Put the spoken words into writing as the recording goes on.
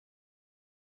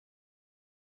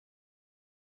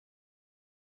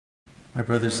My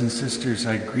brothers and sisters,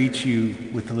 I greet you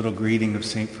with the little greeting of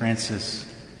St. Francis.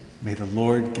 May the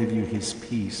Lord give you his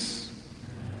peace.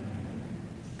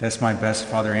 That's my best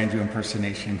Father Andrew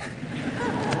impersonation.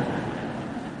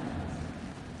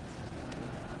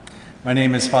 My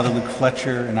name is Father Luke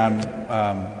Fletcher, and I'm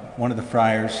one of the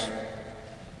friars.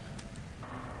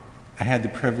 I had the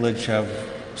privilege of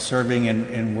serving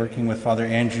and working with Father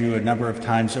Andrew a number of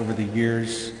times over the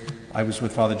years. I was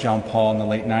with Father John Paul in the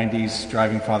late 90s,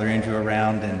 driving Father Andrew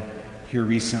around, and here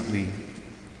recently.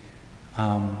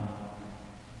 Father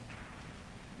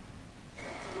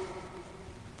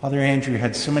Andrew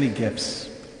had so many gifts.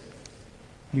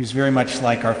 He was very much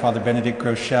like our Father Benedict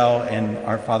Groeschel and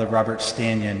our Father Robert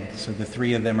Stanyan. So the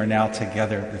three of them are now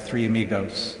together, the three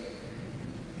amigos.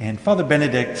 And Father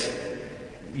Benedict,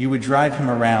 you would drive him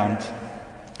around,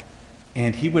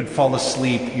 and he would fall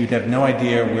asleep. You'd have no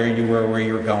idea where you were, where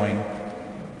you were going.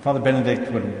 Father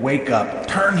Benedict would wake up,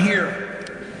 turn here.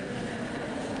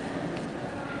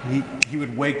 He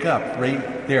would wake up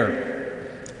right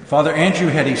there. Father Andrew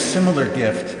had a similar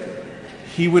gift.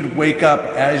 He would wake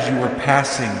up as you were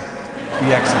passing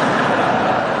the exit.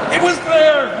 It was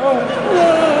there! Oh,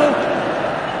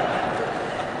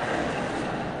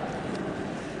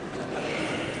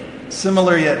 no.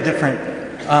 Similar yet different.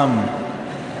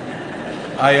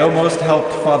 I almost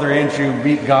helped Father Andrew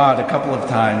meet God a couple of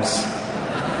times.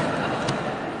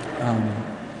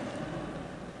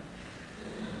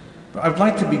 I'd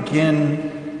like to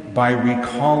begin by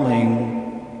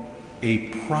recalling a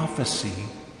prophecy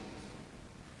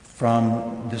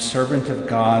from the servant of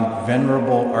God,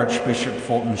 Venerable Archbishop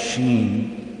Fulton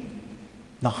Sheen,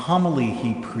 the homily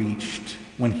he preached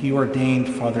when he ordained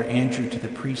Father Andrew to the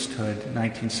priesthood in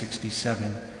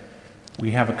 1967.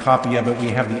 We have a copy of it. We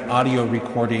have the audio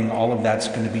recording. All of that's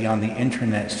going to be on the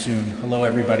internet soon. Hello,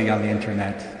 everybody on the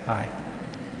internet. Hi.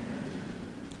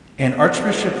 And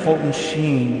Archbishop Fulton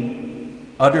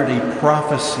Sheen uttered a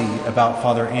prophecy about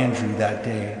Father Andrew that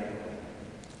day.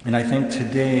 And I think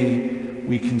today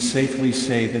we can safely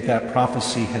say that that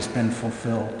prophecy has been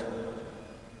fulfilled.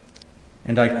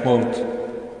 And I quote,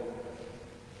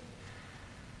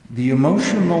 "The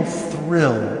emotional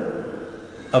thrill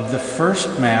of the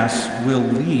first Mass will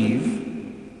leave,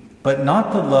 but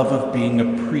not the love of being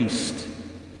a priest.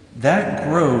 That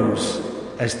grows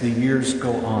as the years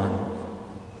go on.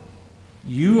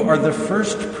 You are the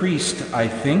first priest, I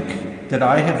think, that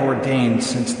I have ordained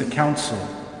since the Council.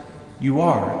 You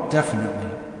are,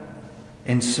 definitely.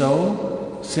 And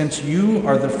so, since you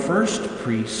are the first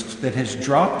priest that has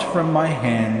dropped from my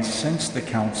hands since the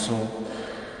Council,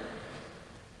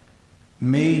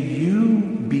 may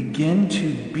you begin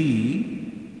to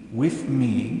be, with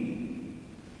me,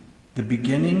 the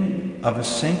beginning of a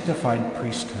sanctified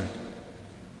priesthood.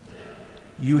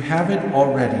 You have it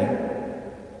already,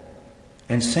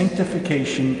 and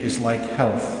sanctification is like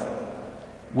health.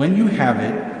 When you have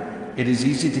it, it is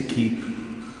easy to keep.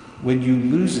 When you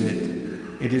lose it,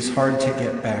 it is hard to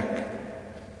get back,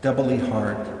 doubly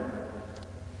hard.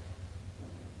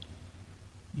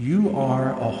 You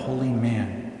are a holy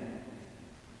man.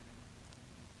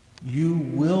 You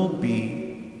will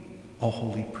be a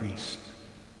holy priest.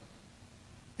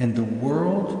 And the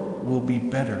world will be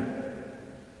better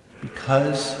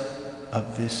because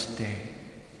of this day."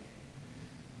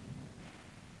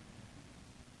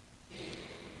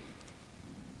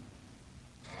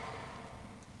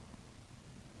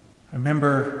 I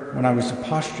remember when I was a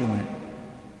postulant,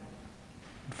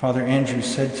 Father Andrew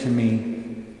said to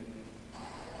me,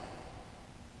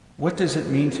 "What does it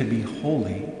mean to be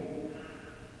holy?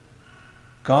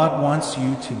 God wants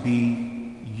you to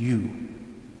be you."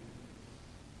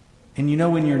 And you know,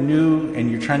 when you're new and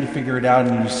you're trying to figure it out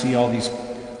and you see all these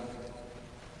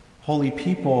holy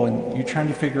people and you're trying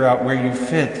to figure out where you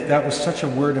fit, that was such a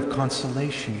word of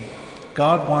consolation.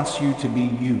 God wants you to be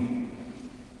you.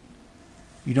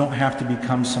 You don't have to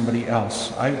become somebody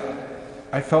else.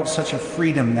 I felt such a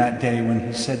freedom that day when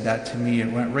he said that to me.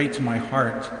 It went right to my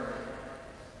heart.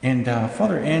 And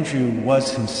Father Andrew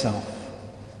was himself.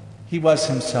 He was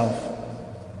himself.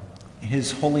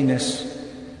 His holiness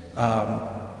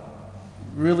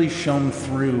really shone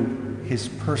through his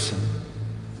person.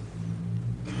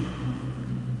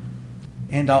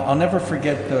 And I'll never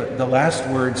forget the last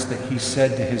words that he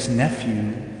said to his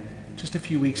nephew just a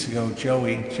few weeks ago,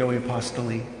 Joey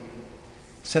Apostoli.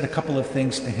 Said a couple of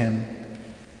things to him.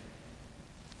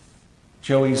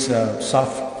 Joey's a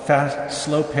fast,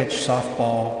 slow-pitch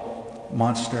softball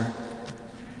monster.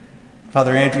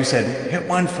 Father Andrew said, "Hit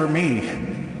one for me."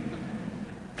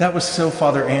 That was so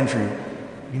Father Andrew.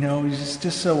 You know, he's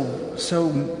just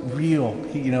so real.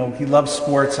 He loves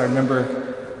sports. I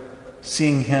remember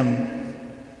seeing him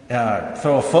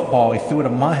throw a football. He threw it a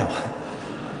mile.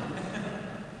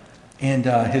 And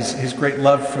his great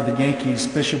love for the Yankees.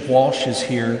 Bishop Walsh is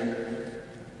here.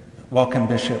 Welcome,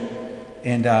 Bishop.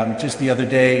 And just the other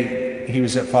day, he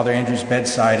was at Father Andrew's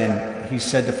bedside, and he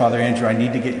said to Father Andrew, "I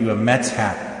need to get you a Mets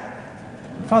hat."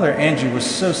 Father Andrew was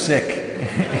so sick.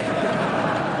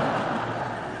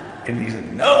 And he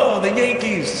said, "No, the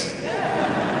Yankees."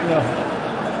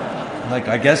 Like,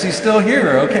 I guess he's still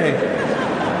here. Okay.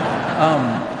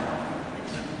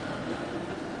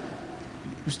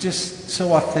 It was just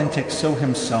so authentic, so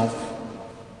himself.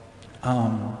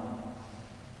 And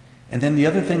then the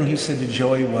other thing he said to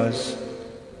Joey was,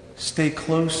 stay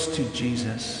close to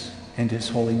Jesus and his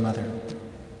Holy Mother.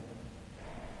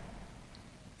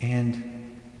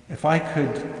 And if I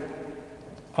could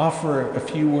offer a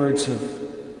few words of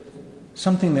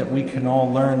something that we can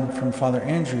all learn from Father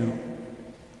Andrew.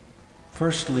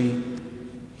 Firstly,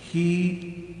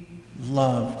 he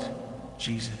loved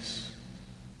Jesus.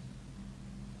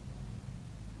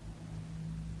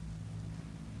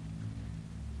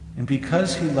 And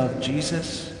because he loved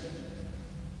Jesus,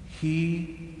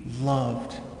 he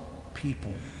loved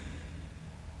people.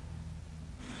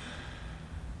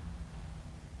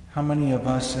 How many of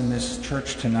us in this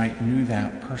church tonight knew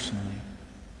that personally?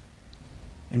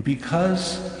 And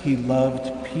because he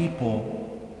loved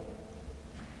people,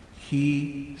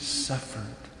 he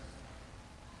suffered.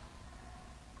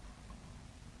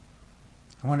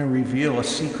 I want to reveal a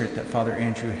secret that Father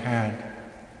Andrew had,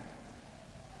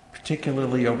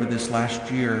 particularly over this last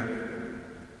year.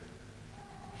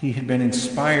 He had been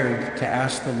inspired to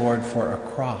ask the Lord for a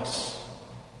cross.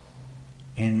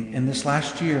 And in this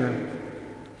last year,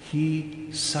 he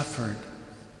suffered.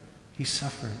 He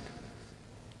suffered.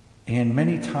 And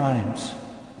many times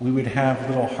we would have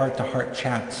little heart-to-heart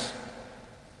chats.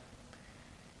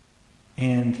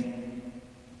 And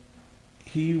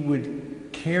he would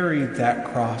carry that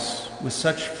cross with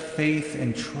such faith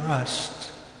and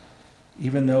trust,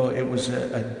 even though it was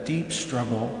a deep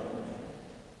struggle.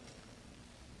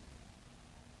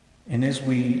 And as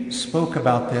we spoke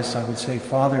about this, I would say,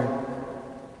 Father,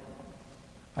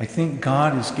 I think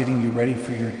God is getting you ready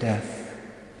for your death.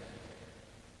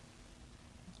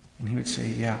 And he would say,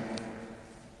 yeah.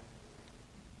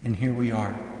 And here we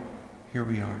are. Here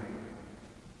we are.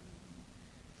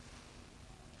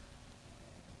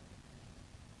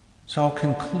 So I'll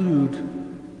conclude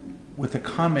with a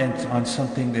comment on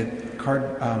something that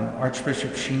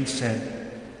Archbishop Sheen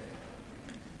said.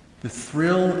 The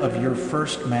thrill of your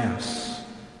first Mass.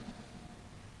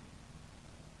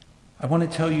 I want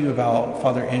to tell you about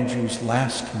Father Andrew's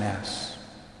last Mass.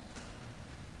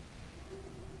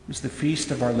 It was the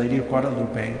feast of Our Lady of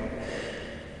Guadalupe,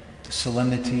 the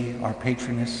solemnity, our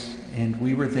patroness, and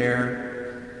we were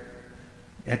there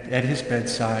at his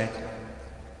bedside.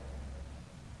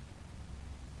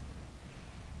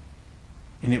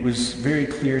 And it was very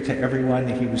clear to everyone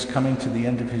that he was coming to the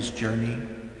end of his journey.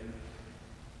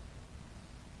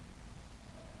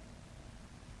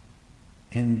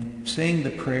 And saying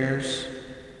the prayers,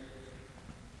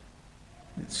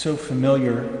 it's so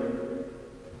familiar,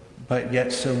 but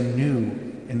yet so new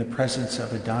in the presence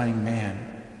of a dying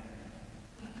man.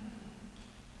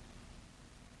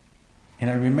 And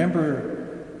I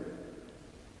remember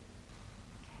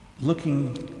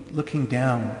looking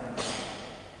down,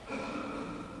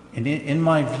 and in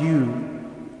my view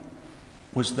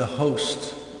was the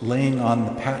host laying on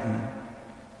the paten,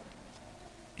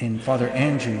 and Father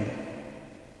Andrew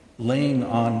laying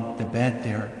on the bed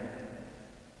there.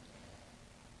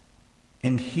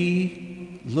 And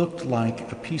he looked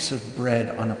like a piece of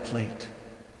bread on a plate.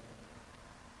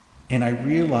 And I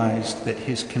realized that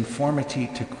his conformity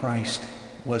to Christ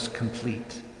was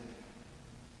complete.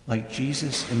 Like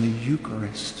Jesus in the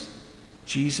Eucharist,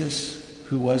 Jesus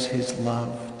who was his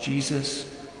love, Jesus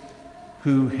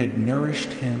who had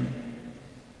nourished him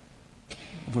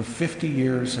over 50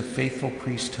 years of faithful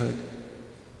priesthood.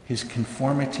 His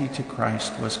conformity to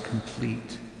Christ was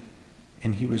complete,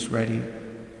 and he was ready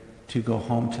to go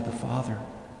home to the Father.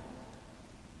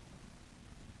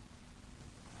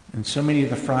 And so many of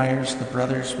the friars, the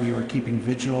brothers, we were keeping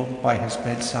vigil by his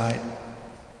bedside.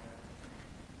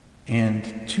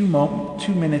 And 2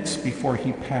 minutes before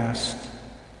he passed,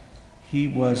 he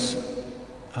was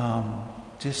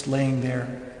just laying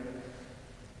there.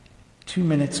 2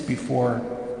 minutes before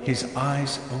his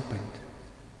eyes opened.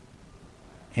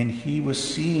 And he was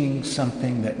seeing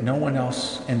something that no one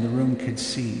else in the room could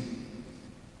see.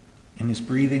 And his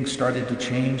breathing started to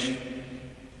change.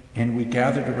 And we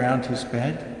gathered around his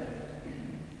bed.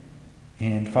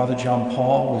 And Father John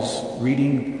Paul was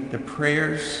reading the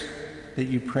prayers that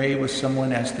you pray with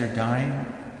someone as they're dying.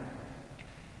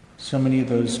 So many of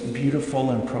those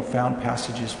beautiful and profound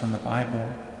passages from the Bible.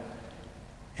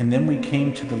 And then we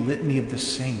came to the Litany of the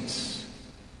Saints.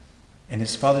 And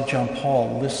as Father John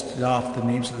Paul listed off the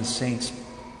names of the saints,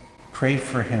 pray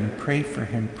for him, pray for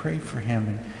him, pray for him.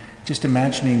 And just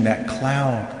imagining that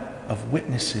cloud of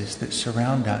witnesses that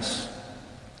surround us.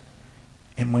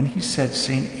 And when he said,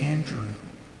 St. Andrew,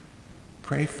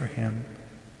 pray for him,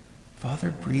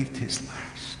 Father breathed his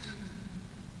last.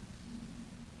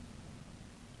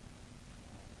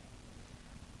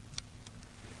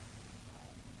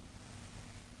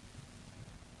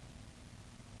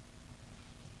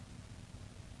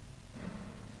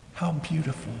 How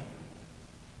beautiful.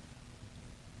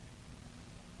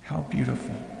 How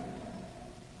beautiful.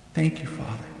 Thank you,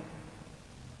 Father.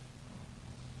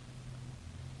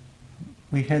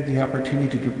 We had the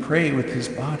opportunity to pray with his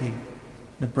body.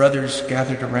 The brothers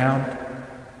gathered around,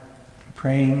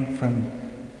 praying from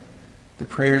the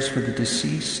prayers for the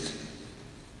deceased.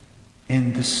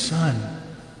 And the sun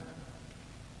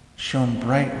shone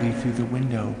brightly through the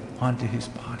window onto his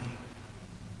body.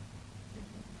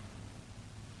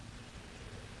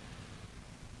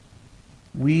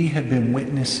 We have been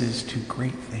witnesses to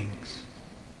great things.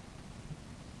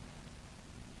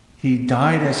 He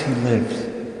died as he lived.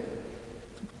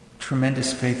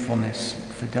 Tremendous faithfulness,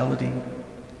 fidelity.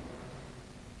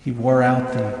 He wore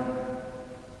out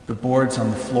the boards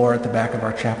on the floor at the back of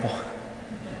our chapel.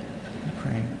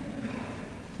 Praying.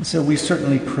 And so we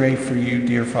certainly pray for you,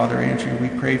 dear Father Andrew. We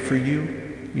pray for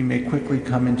you. You may quickly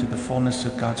come into the fullness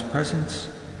of God's presence.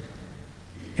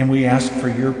 And we ask for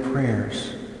your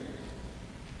prayers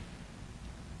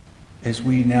as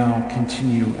we now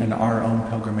continue in our own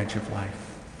pilgrimage of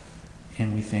life.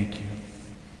 And we thank you.